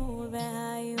stay moving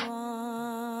how you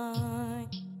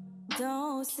want.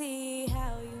 Don't see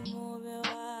how you moving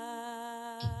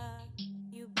wild.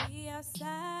 You be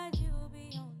outside, you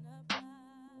be on the block.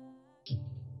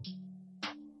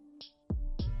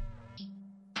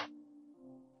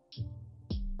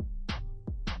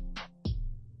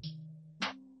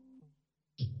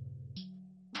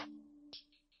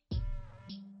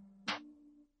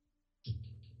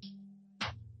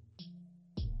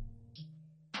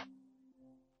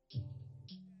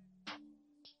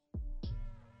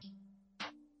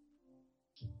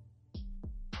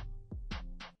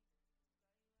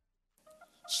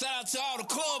 Shout out to all the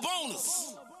club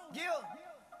owners. Yeah.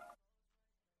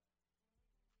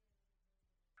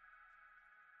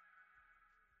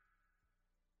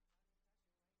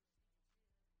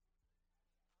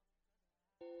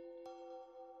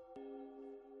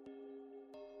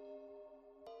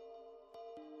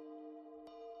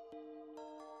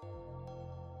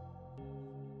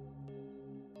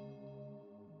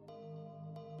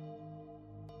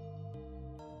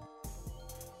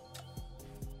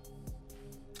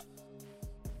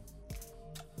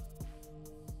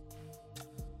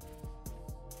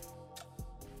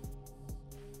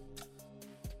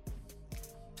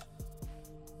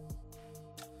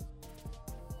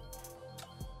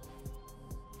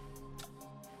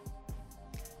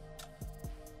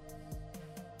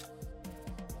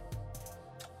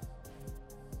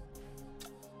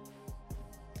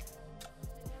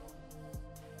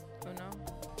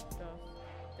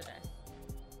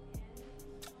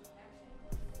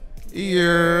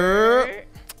 Yeah.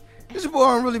 It's your boy,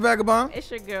 I'm really vagabond. It's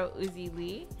your girl Uzi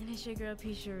Lee. And it's your girl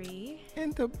P-Cherie.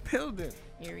 In the building.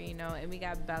 You already know. And we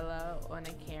got Bella on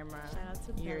the camera. Shout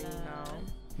out to you Bella. already know.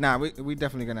 Nah, we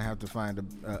definitely gonna have to find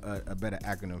a better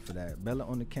acronym for that. Bella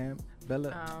on the cam.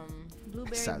 Bella.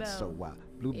 Blueberry sounds Bell. so wild.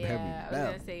 Blueberry Yeah, I was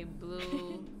Bell. gonna say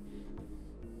blue.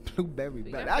 Blueberry We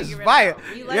Bell. gonna That's figure it fire.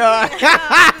 out. You Yo, like it?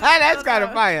 that's kind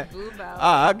of fire. Blue Bell.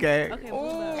 Oh, okay. Okay, Blue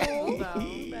Bell. Blue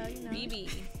Bell, you know. BB.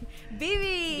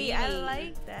 BB. I BB.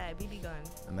 like that. BB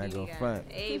gun. And I go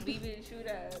front. Hey, BB the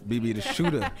shooter. BB the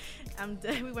shooter. I'm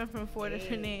dead. We went from 4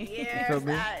 different names. Yeah, feel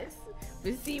me? facts.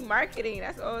 But see, marketing,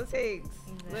 that's all it takes.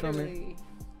 Exactly. Literally.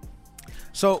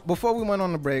 So before we went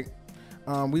on the break,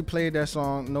 we played that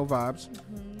song "No Vibes."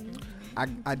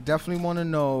 I definitely want to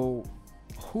know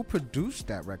who produced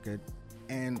that record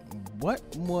and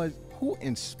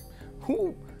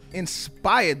who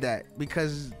inspired that,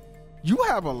 because you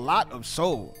have a lot of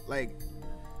soul. Like,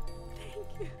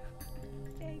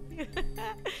 Thank you.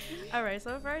 All right,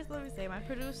 so first let me say my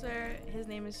producer, his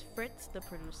name is Fritz the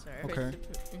Producer. okay,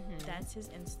 That's his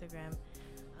Instagram.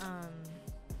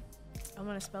 I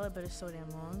want to spell it, but it's so damn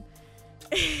long.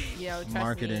 Yo, trust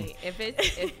Marketing. me.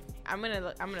 If I'm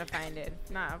gonna find it.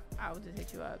 If not, I'll just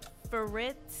hit you up.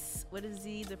 Fritz with a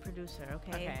Z, the producer,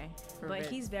 okay? Okay. But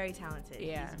he's very talented.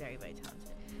 Yeah. He's very, very talented.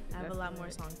 I have That's a lot more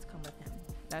lit. songs to come with him.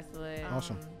 That's lit.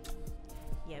 Awesome.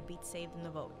 Yeah, beats saved in the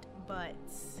vote. But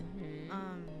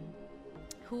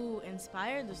who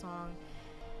inspired the song?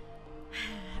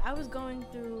 I was going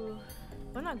through.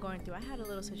 Well, not going through. I had a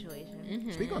little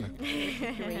situation. speak on it.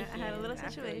 I had a little I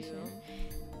feel situation.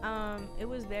 you. It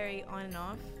was very on and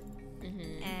off,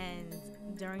 Mm-hmm.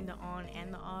 and during the on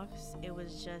and the offs, it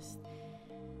was just,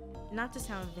 not to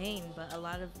sound vain, but a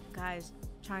lot of guys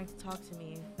trying to talk to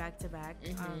me back to back.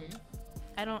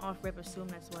 I don't off rip assume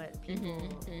that's what people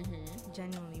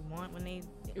genuinely want when they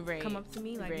Right. come up to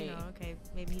me, like, you Right. know, okay,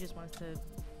 maybe he just wants to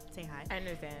say hi. I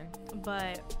understand.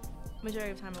 But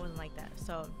majority of the time it wasn't like that.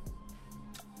 So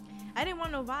I didn't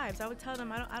want no vibes. I would tell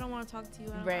them I don't want to talk to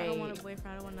you. I don't want a boyfriend.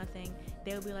 I don't want nothing.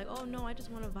 They would be like, oh no, I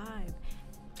just want a vibe.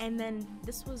 And then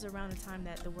this was around the time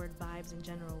that the word vibes in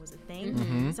general was a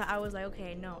thing. So I was like,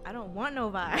 okay, no, I don't want no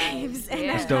vibes. And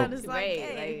Yeah. that's dope. how it's like, Right.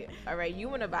 hey. Like, all right, you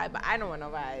want a vibe, but I don't want no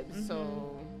vibes.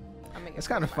 So I'm making It's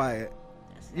kind of vibe. fire.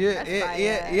 Yeah,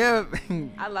 That's yeah.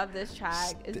 I love this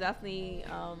track. It's definitely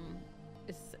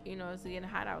it's it's getting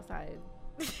hot outside.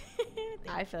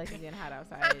 I feel like it's getting hot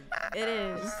outside. It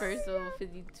is. Them first little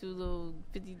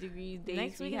 50 degrees days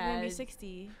Next week we it's gonna be had.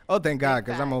 60. Oh, thank God,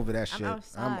 because I'm fact. over that I'm shit.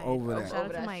 outside. I'm over Oh, that. shout out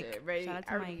Over to that Mike. shit, right? Shout out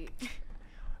to Mike.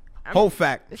 Whole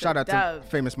fact. It's Shout a out to dub.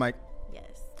 famous Mike.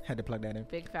 Yes. Had to plug that in.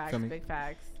 Big facts. Feel me? Big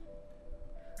facts.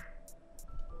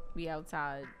 We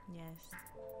outside. Yes.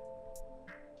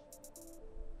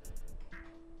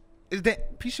 Is there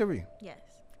P. Cherie? Yes.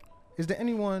 Is there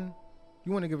anyone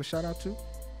you want to give a shout out to?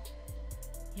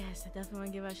 Yes, I definitely want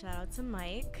to give a shout out to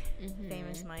Mike,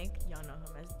 famous Mike. Y'all know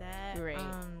him as that. Right.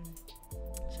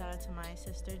 Shout out to my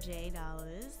sister Jay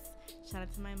Dollars. Shout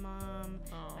out to my mom,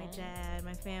 my dad,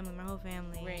 my family, my whole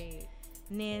family. Right.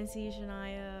 Nancy,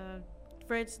 Shania,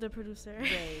 Fritz, the producer.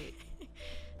 Right.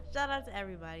 Shout out to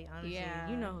everybody. Honestly, Yeah.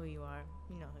 you know who you are.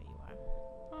 You know who you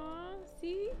are. Aw,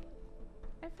 see?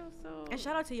 I feel so. And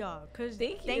shout out to y'all, cause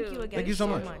Thank thank you. you again Thank you so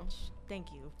much.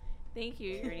 Thank you. Thank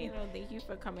you. You already know. Thank you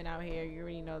for coming out here. You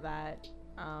already know that.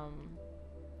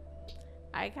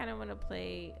 I kind of want to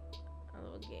play a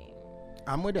little game.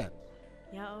 I'm with that.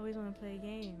 Y'all always want to play a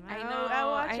game. I I know.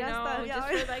 watch I y'all know. stuff. Y'all Just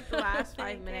always for like the last play a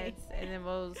 5 game. minutes, and then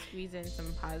we'll squeeze in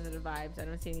some positive vibes. I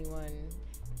don't see anyone.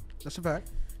 That's a fact.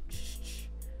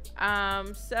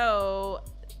 So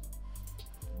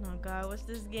Oh God, what's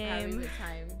this how we game? with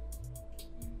time?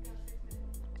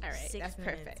 All right, 6 that's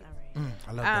minutes. perfect. All right.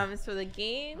 I love that. So the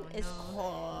game Oh, is no.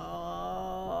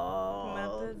 I'm at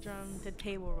called. the drum, the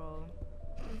table roll.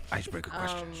 Icebreaker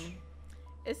questions.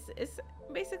 It's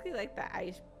basically like the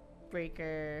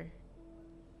icebreaker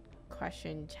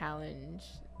question challenge.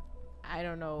 I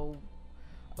don't know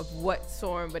of what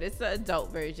sort, but it's the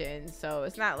adult version, so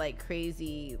it's not like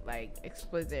crazy, like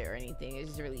explicit or anything. It's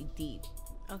just really deep.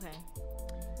 Okay.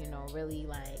 Really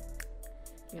like,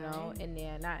 Alright. in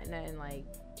there, not nothing like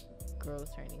gross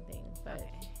or anything. But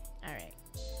Okay. all right.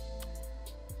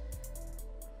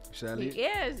 Should I leave?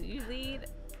 Yes, you lead.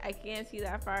 I can't see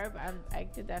that far, but I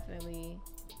could definitely.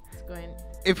 Let's go in.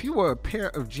 If you were a pair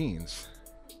of jeans,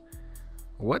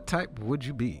 what type would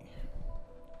you be?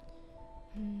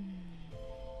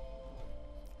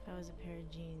 If I was a pair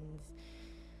of jeans,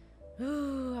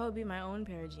 ooh, I would be my own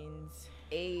pair of jeans.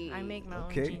 I make my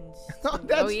Okay. own jeans. Oh, too.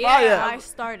 that's yeah. fire. I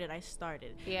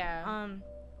started. Yeah.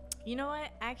 You know what?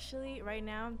 Actually, right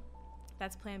now,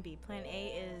 that's Plan B. Plan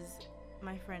A is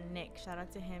my friend Nick. Shout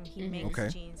out to him. He makes Okay.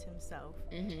 jeans himself.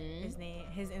 Mm-hmm.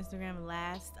 His Instagram,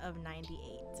 last of 98.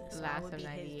 So I Last would of be his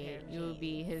pair 98. of You would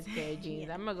be his pair of jeans.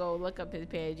 Yeah. I'm gonna go look up his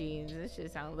pair of jeans. This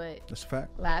shit sound lit. That's a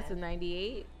fact. Last of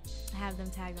 98. I have them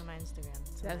tagged on my Instagram.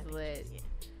 So That's that lit.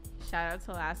 pictures, Shout out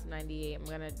to Last of 98. I'm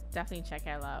gonna definitely check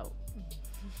it out.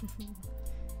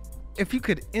 If you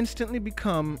could instantly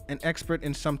become an expert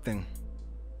in something,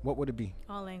 what would it be?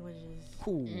 All languages.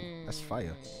 Cool. That's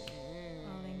fire.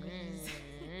 All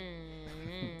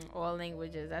All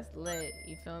languages. That's lit.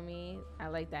 You feel me? I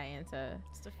like that answer.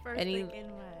 It's the first thing in my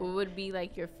head. What would be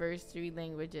like your first 3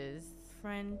 languages?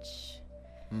 French,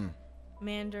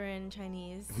 Mandarin,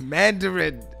 Chinese.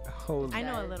 Mandarin. I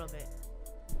know a little bit.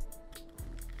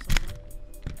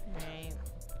 Right.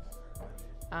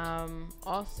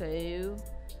 Also,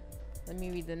 let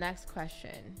me read the next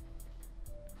question.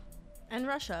 And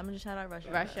Russia. I'm gonna shout out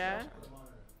Russia. Russia.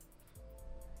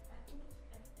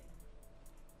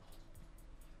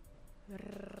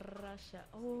 Russia.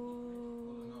 Oh.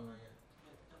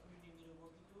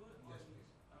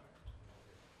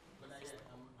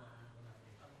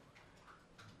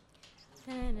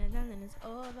 It's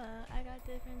over. I got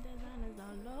different designers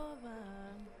all over.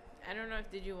 I don't know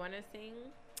if did you want to sing?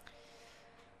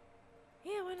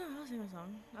 Yeah, why not? I'll sing a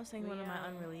song. I'll sing one of my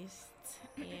unreleased.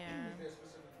 Yeah.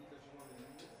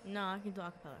 No, I can do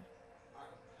acapella.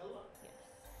 Yes.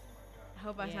 I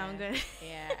hope I sound good.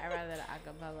 Yeah, I rather the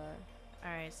acapella.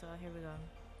 All right, so here we go.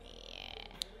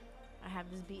 Yeah. I have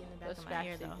this beat in the back of my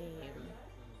ear, though. Game.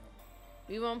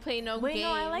 We won't play no games. Wait,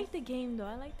 no, I like the game, though.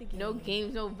 I like the game. No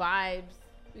games, no vibes.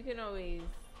 We can always...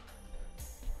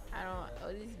 I don't...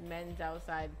 Oh, these men's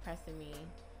outside pressing me.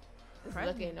 Just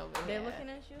looking over They're here. looking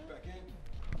at you?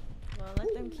 Well,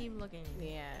 let them keep looking.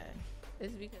 Yeah.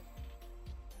 It's because...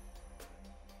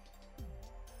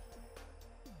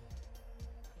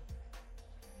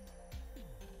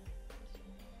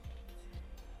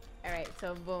 All right,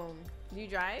 so boom. Do you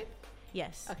drive?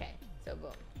 Yes. Okay, so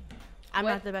boom. I'm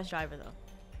not the best driver, though.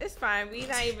 It's fine. We're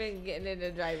not even getting in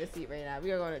the driver's seat right now.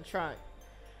 We are going to trunk.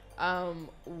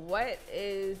 What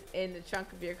is in the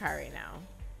trunk of your car right now?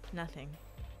 Nothing.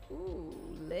 Ooh,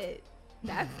 lit.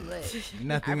 That's lit.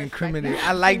 Nothing incriminating.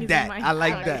 I like that. I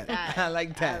like that. I like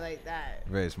I that. like that.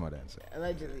 Very smart answer.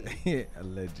 Allegedly. Yeah,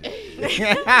 allegedly. You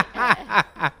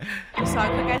saw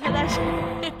how quick I said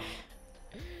that shit?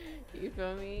 You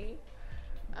feel me?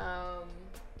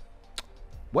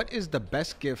 What is the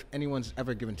best gift anyone's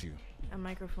ever given to you? A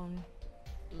microphone.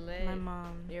 Lit. My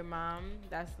mom. Your mom?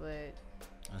 That's lit.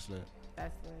 That's lit.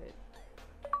 That's lit.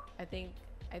 I think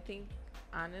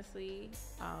honestly,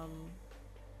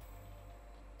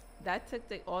 that took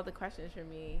all the questions from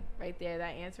me right there.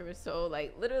 That answer was so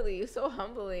literally so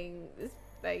humbling. This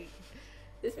makes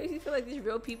me feel like there's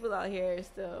real people out here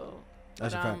still.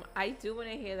 That's a fact. I do want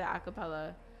to hear the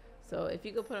acapella. So if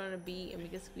you could put on a beat and we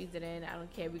can squeeze it in, I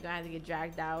don't care. We're gonna have to get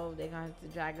dragged out. They're gonna have to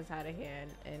drag us out of here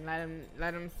and let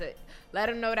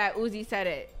them know that Uzi said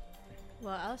it.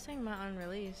 Well, I'll sing my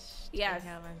unreleased. Yes.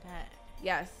 That.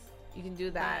 Yes, you can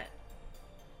do that.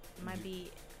 My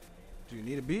beat. Do you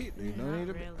need a beat? Do you don't need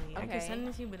a beat? Really. Okay. I can send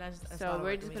it to you, but that's So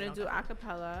we're just gonna do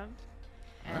acapella.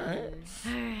 And Alright.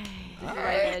 you can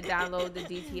right there download the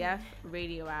DTF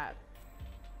radio app.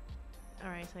 All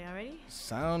right, so y'all ready?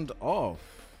 Sound off.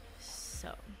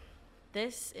 So,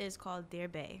 this is called Dear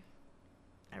Bae.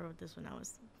 I wrote this when I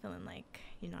was feeling like,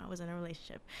 I was in a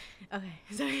relationship. Okay,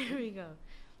 so here we go.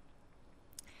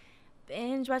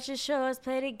 Binge watch the shows,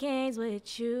 play the games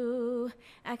with you.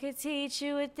 I could teach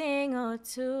you a thing or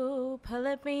two. Pull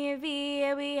up in your V,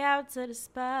 yeah, we out to the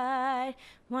spot.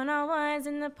 One-on-ones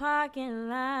in the parking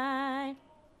lot.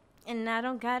 And I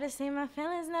don't gotta say my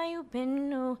feelings, now you been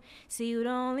new. See, you the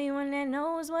only one that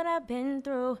knows what I've been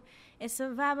through. It's a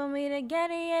vibe when we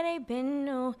together, yeah, they been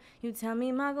new. You tell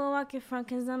me, Ma, go walk your front,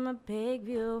 cause I'm a big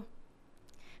view.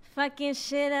 Fucking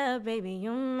shit up, baby,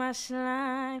 you my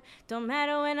slime. Don't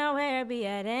matter when or where, be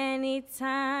at any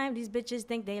time. These bitches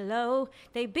think they low,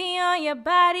 they be on your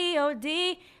body,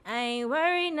 OD. I ain't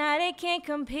worried, now they can't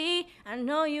compete. I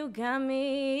know you got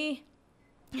me.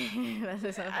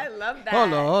 I love that.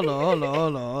 Hold on.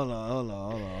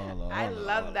 I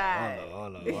love that.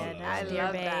 I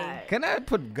love Bae. that. Can I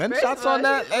put gunshots First of all, on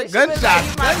that? she was Gunshots.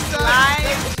 like, my Gunshots. slime.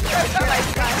 Like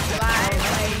my slime.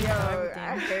 Like, yo,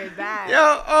 I heard that. Yo,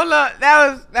 hold up.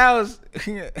 That was.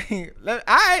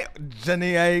 Alright,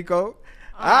 Jenny Aiko.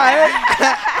 Alright.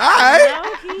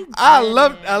 I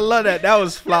love that. That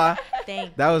was fly.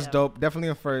 Thank That you. was dope. Definitely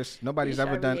a first. Nobody's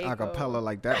ever done Aiko. acapella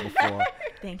like that before.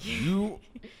 Thank you. You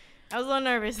I was a little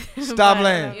nervous. Stop but,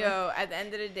 playing. Yo, at the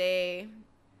end of the day,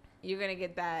 you're gonna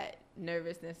get that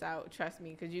nervousness out. Trust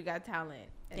me, because you got talent.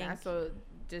 And Thank that's what,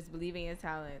 just believe in your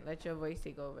talent. Let your voice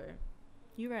take over.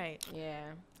 You're right. Yeah.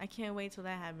 I can't wait till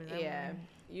that happens. Yeah.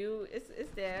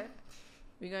 It's there.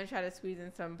 We're gonna try to squeeze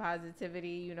in some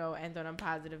positivity, end on a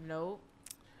positive note.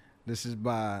 This is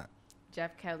by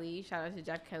Jeff Kelly. Shout out to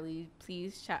Jeff Kelly.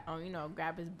 Please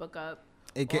grab his book up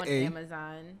on AKA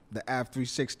Amazon. the Av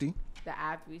 360. The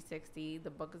Av 360. The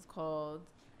book is called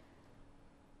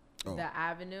Oh. The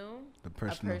Avenue, The a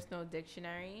personal. personal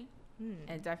dictionary.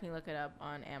 And definitely look it up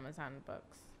on Amazon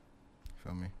Books.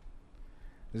 Feel me?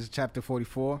 This is chapter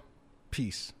 44.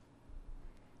 Peace.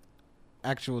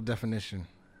 Actual definition.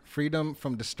 Freedom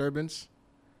from disturbance,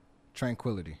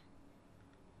 tranquility.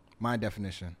 My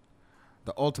definition.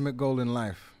 The ultimate goal in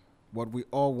life. What we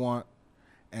all want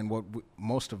and what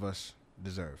most of us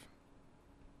deserve.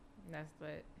 That's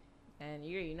what. And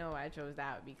you already know I chose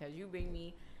that because you bring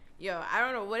me, I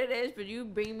don't know what it is, but you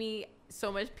bring me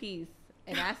so much peace.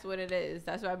 And that's what it is.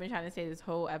 That's what I've been trying to say this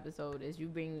whole episode is you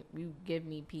give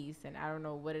me peace. And I don't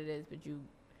know what it is, but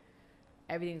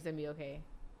everything's going to be okay.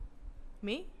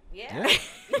 Me? Yeah.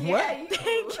 What?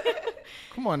 Thank you.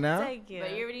 Come on now. Thank you.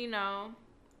 But you already know.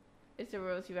 It's the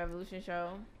Royalty Revolution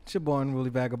show. It's your boy, Willie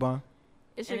Vagabond.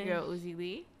 It's your girl, Uzi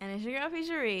Lee. And it's your girl,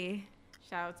 Fishery.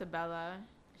 Shout out to Bella.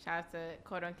 Shout out to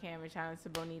Caught on Camera. Shout out to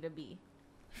Bonita B.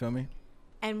 Feel me?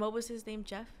 And what was his name?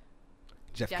 Jeff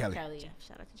Kelly.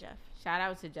 Shout out to Jeff. Shout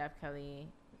out to Jeff Kelly.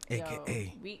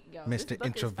 AKA Mr. Mr.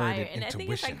 Introverted And I think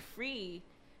it's Intuition. like free.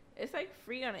 It's like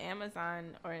free on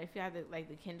Amazon or if you have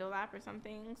the Kindle app or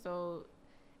something. So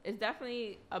it's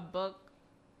definitely a book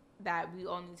that we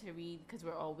all need to read because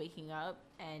we're all waking up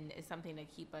and it's something to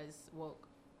keep us woke.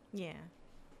 Yeah.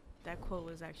 That quote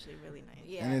was actually really nice.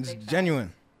 Yeah, and it's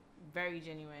genuine. Very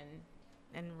genuine.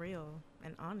 And real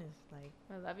and honest. Like,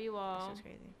 I love you all. it's just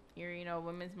crazy. You're,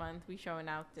 Women's Month. We showing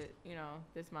out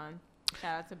this month.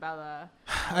 Shout out to Bella.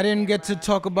 I didn't get to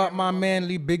talk about my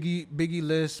manly Biggie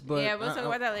list, but yeah, we'll talk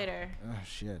about that later. Oh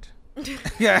shit.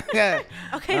 yeah.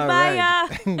 Okay, All bye,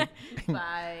 right. y'all.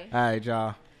 Bye. All right,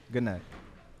 y'all. Good night.